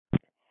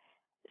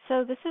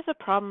So this is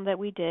a problem that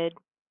we did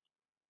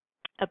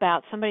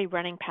about somebody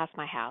running past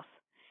my house.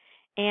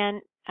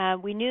 And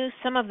we knew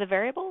some of the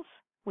variables.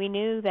 We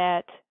knew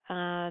that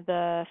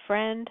the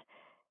friend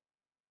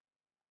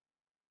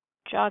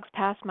jogs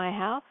past my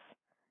house.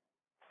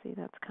 See,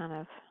 that's kind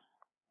of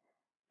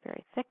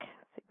very thick. See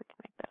if we can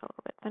make that a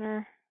little bit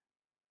thinner.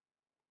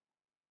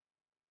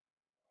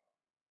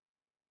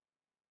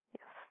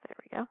 Yes, there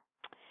we go.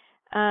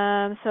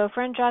 So a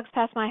friend jogs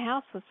past my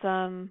house with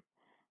some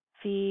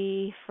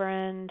v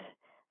friend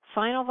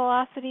final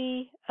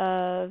velocity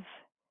of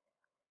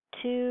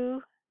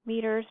 2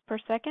 meters per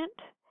second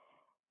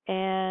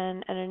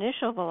and an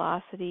initial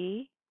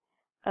velocity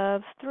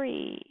of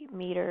 3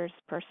 meters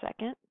per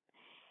second.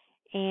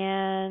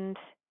 And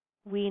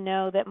we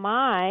know that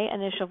my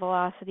initial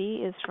velocity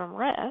is from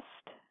rest,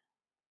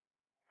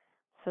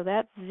 so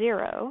that's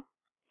 0.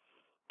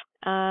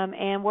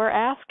 And we're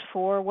asked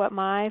for what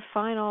my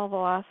final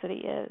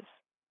velocity is.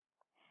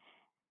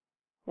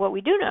 What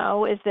we do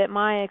know is that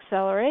my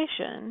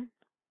acceleration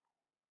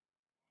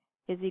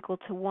is equal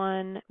to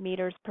 1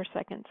 meters per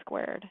second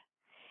squared.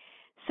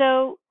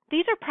 So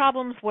these are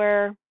problems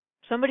where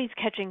somebody's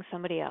catching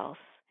somebody else.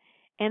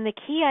 And the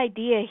key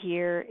idea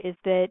here is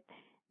that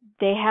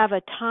they have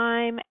a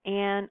time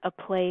and a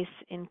place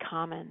in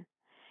common.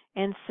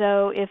 And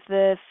so if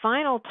the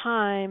final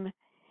time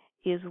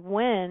is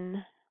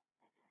when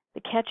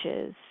the catch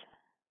is,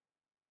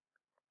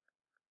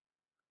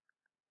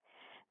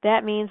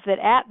 that means that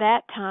at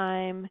that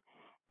time,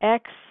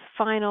 x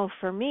final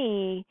for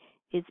me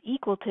is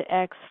equal to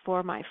x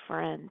for my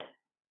friend.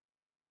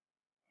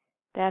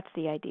 That's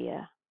the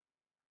idea.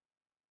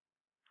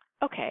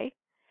 Okay,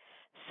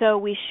 so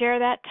we share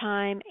that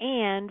time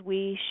and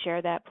we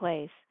share that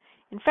place.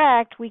 In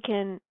fact, we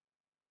can,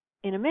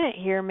 in a minute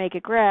here, make a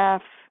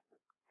graph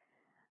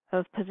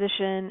of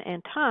position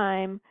and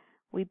time.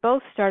 We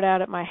both start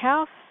out at my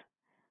house,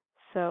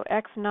 so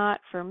x naught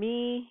for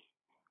me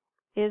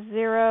is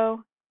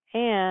 0,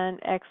 and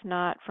x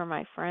naught for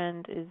my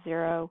friend is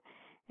 0.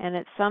 And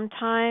at some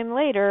time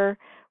later,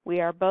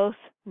 we are both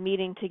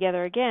meeting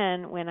together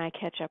again when I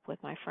catch up with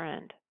my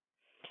friend.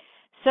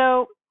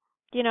 So,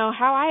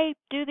 how I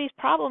do these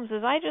problems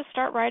is I just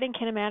start writing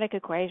kinematic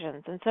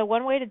equations. And so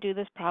one way to do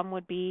this problem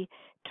would be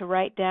to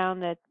write down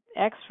that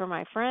x for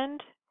my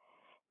friend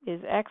is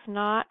x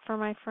naught for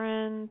my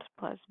friend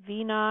plus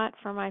v naught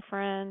for my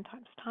friend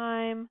times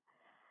time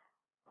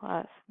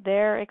plus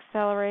their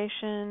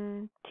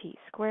acceleration, t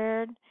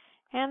squared,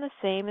 and the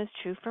same is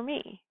true for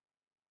me.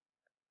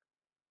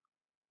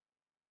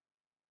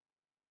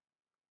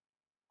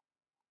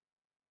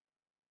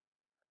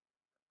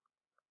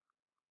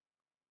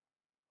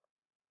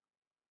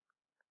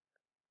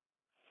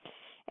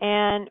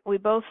 And we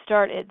both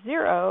start at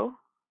 0,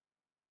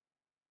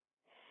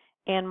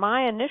 and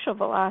my initial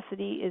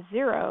velocity is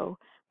 0,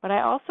 but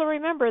I also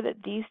remember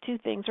that these two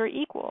things are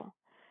equal.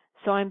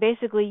 So I'm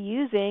basically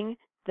using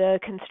the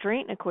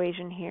constraint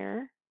equation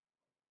here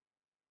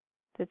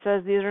that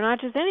says these are not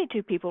just any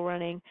two people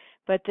running,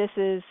 but this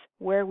is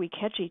where we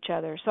catch each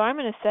other. So I'm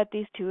going to set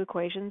these two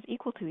equations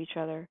equal to each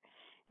other.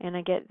 And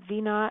I get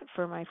v naught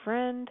for my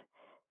friend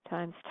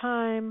times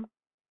time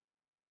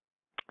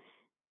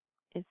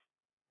is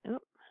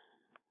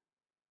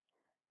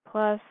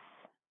plus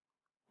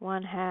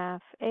 1/2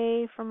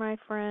 a for my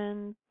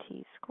friend,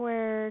 t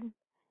squared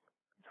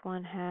is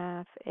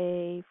 1/2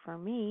 a for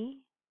me,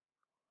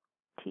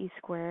 t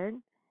squared.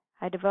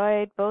 I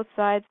divide both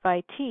sides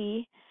by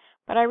t,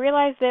 but I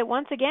realize that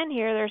once again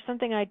here there's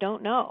something I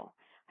don't know.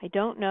 I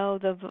don't know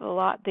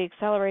the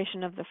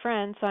acceleration of the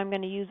friend, so I'm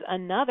going to use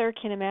another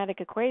kinematic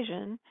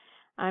equation.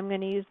 I'm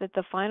going to use that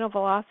the final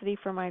velocity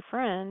for my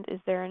friend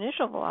is their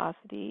initial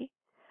velocity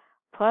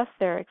plus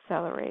their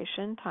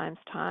acceleration times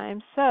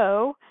time.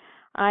 So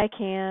I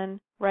can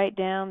write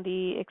down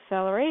the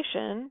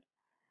acceleration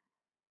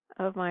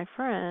of my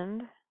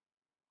friend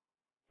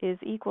is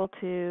equal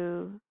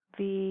to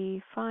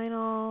v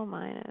final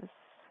minus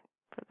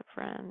for the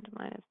friend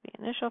minus the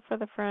initial for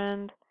the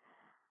friend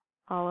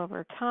all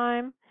over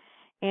time.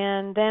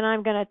 And then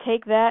I'm going to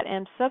take that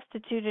and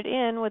substitute it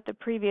in with the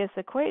previous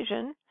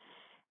equation,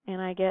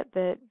 and I get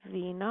that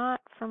v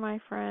naught for my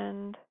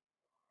friend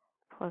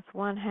plus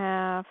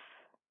 1/2.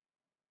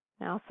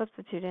 Now I'll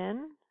substitute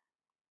in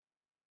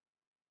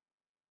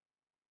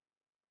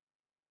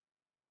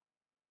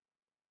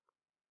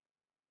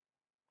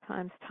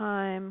times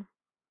time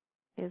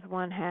is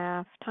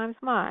 1/2 times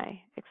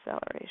my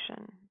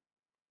acceleration.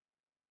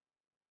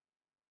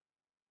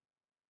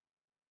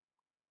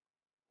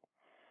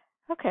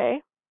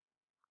 Okay,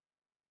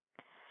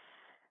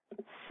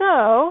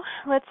 so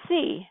let's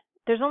see.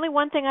 There's only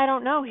one thing I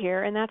don't know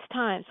here, and that's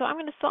time. So I'm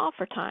going to solve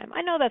for time.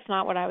 I know that's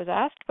not what I was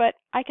asked, but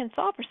I can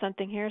solve for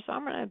something here, so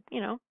I'm going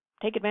to,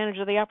 take advantage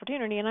of the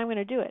opportunity, and I'm going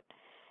to do it.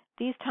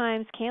 These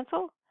times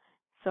cancel,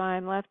 so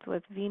I'm left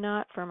with v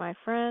naught for my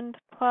friend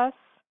plus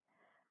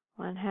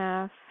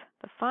 1/2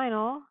 the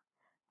final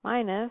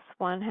minus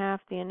 1/2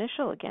 the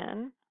initial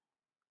again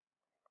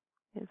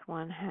is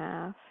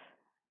 1/2.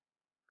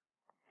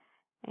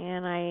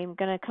 And I'm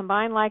going to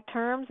combine like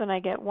terms, and I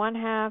get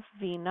 1/2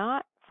 v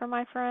naught for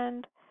my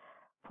friend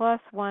plus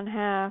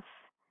 1/2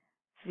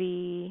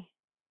 v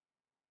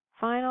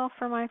final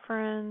for my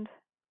friend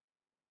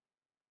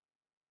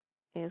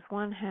is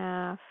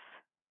 1/2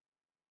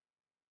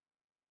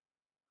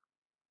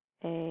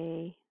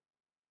 a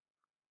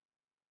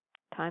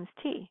times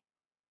t.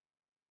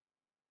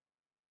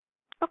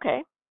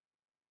 Okay,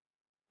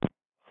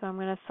 so I'm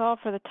going to solve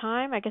for the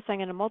time. I guess I'm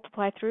going to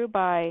multiply through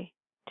by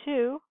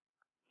 2,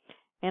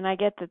 and I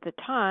get that the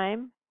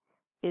time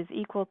is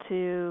equal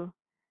to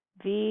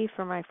v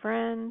for my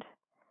friend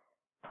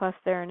plus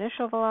their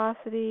initial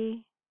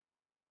velocity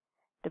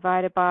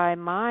divided by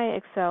my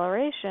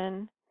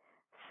acceleration.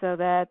 So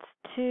that's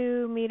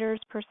 2 meters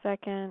per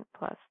second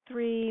plus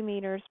 3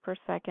 meters per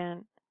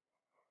second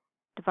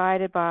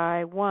divided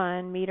by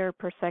 1 meter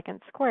per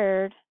second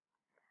squared,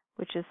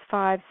 which is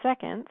 5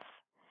 seconds.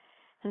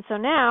 And so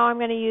now I'm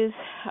going to use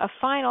a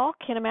final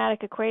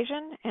kinematic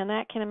equation, and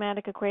that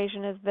kinematic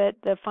equation is that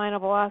the final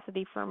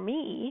velocity for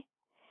me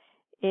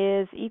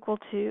is equal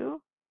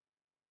to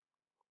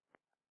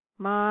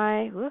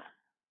my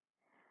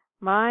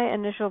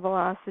initial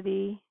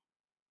velocity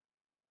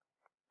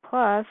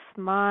plus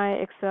my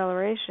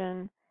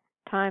acceleration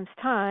times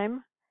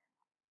time.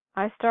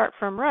 I start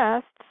from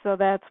rest, so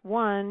that's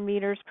 1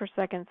 meters per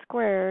second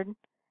squared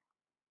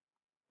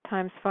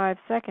times 5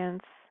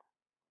 seconds,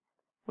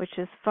 which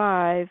is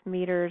 5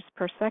 meters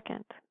per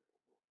second.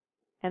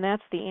 And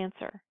that's the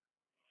answer.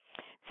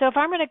 So if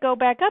I'm going to go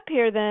back up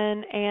here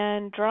then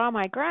and draw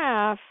my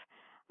graph,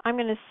 I'm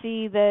going to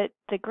see that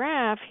the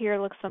graph here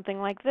looks something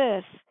like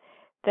this,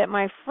 that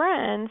my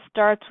friend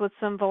starts with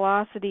some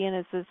velocity and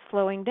is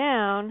slowing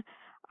down.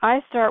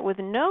 I start with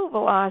no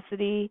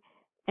velocity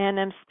and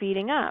am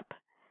speeding up.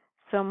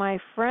 So my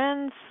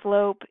friend's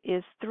slope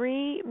is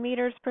 3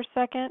 meters per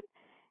second,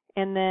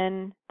 and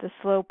then the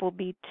slope will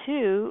be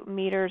 2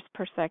 meters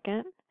per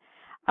second.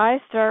 I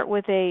start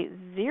with a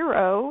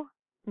 0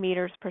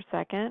 meters per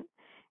second,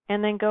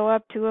 and then go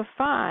up to a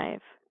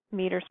 5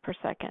 meters per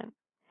second.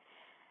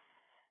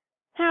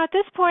 Now, at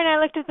this point, I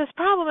looked at this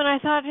problem and I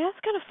thought,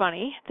 that's kind of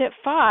funny that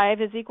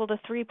 5 is equal to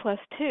 3 plus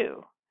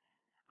 2.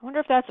 I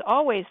wonder if that's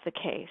always the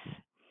case.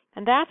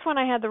 And that's when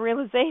I had the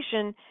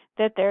realization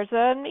that there's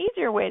an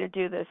easier way to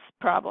do this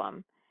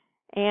problem.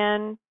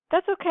 And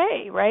that's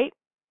okay, right?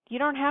 You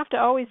don't have to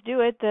always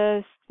do it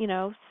the,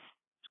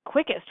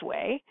 quickest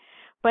way.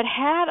 But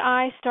had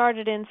I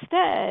started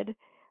instead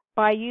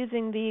by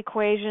using the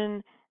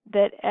equation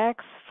that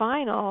x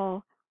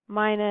final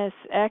minus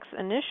x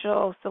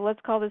initial, so let's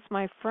call this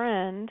my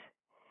friend,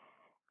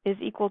 is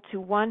equal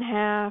to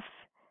 1/2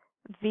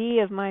 v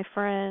of my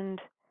friend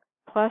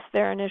plus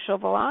their initial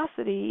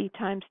velocity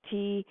times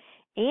t,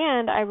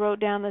 and I wrote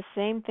down the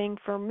same thing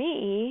for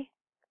me,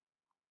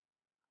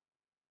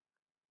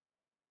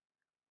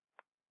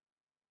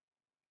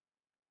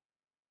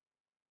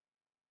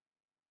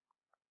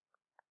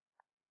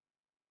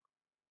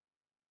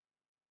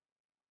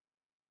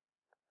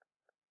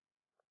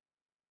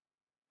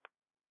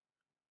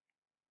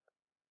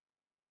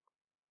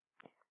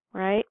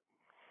 right?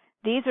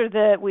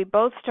 We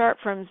both start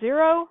from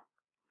 0.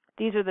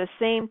 These are the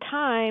same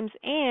times,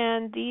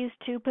 and these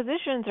two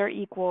positions are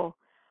equal.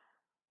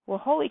 Well,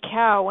 holy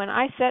cow, when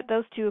I set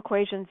those two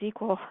equations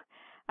equal,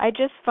 I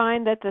just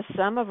find that the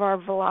sum of our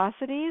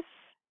velocities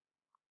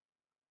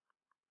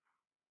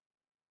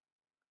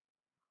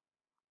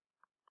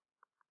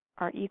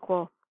are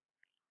equal,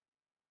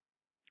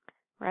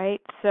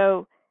 right?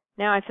 So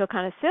now I feel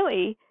kind of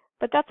silly,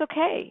 but that's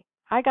okay.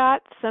 I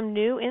got some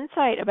new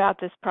insight about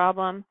this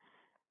problem.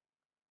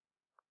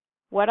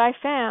 What I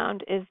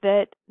found is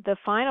that the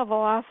final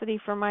velocity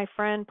for my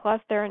friend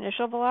plus their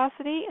initial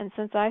velocity, and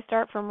since I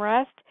start from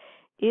rest,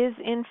 is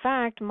in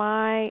fact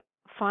my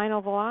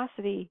final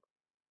velocity.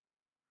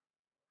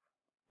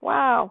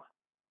 Wow.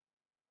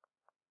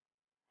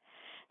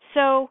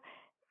 So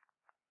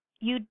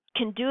you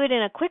can do it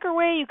in a quicker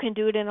way, you can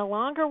do it in a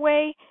longer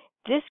way.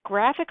 This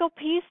graphical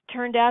piece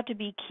turned out to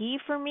be key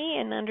for me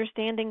in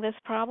understanding this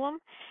problem.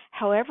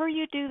 However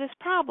you do this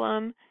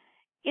problem,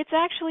 it's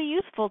actually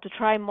useful to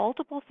try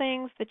multiple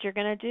things that you're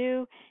going to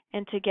do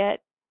and to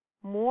get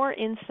more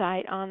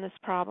insight on this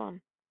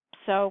problem.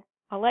 So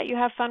I'll let you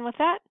have fun with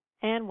that,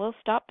 and we'll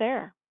stop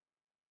there.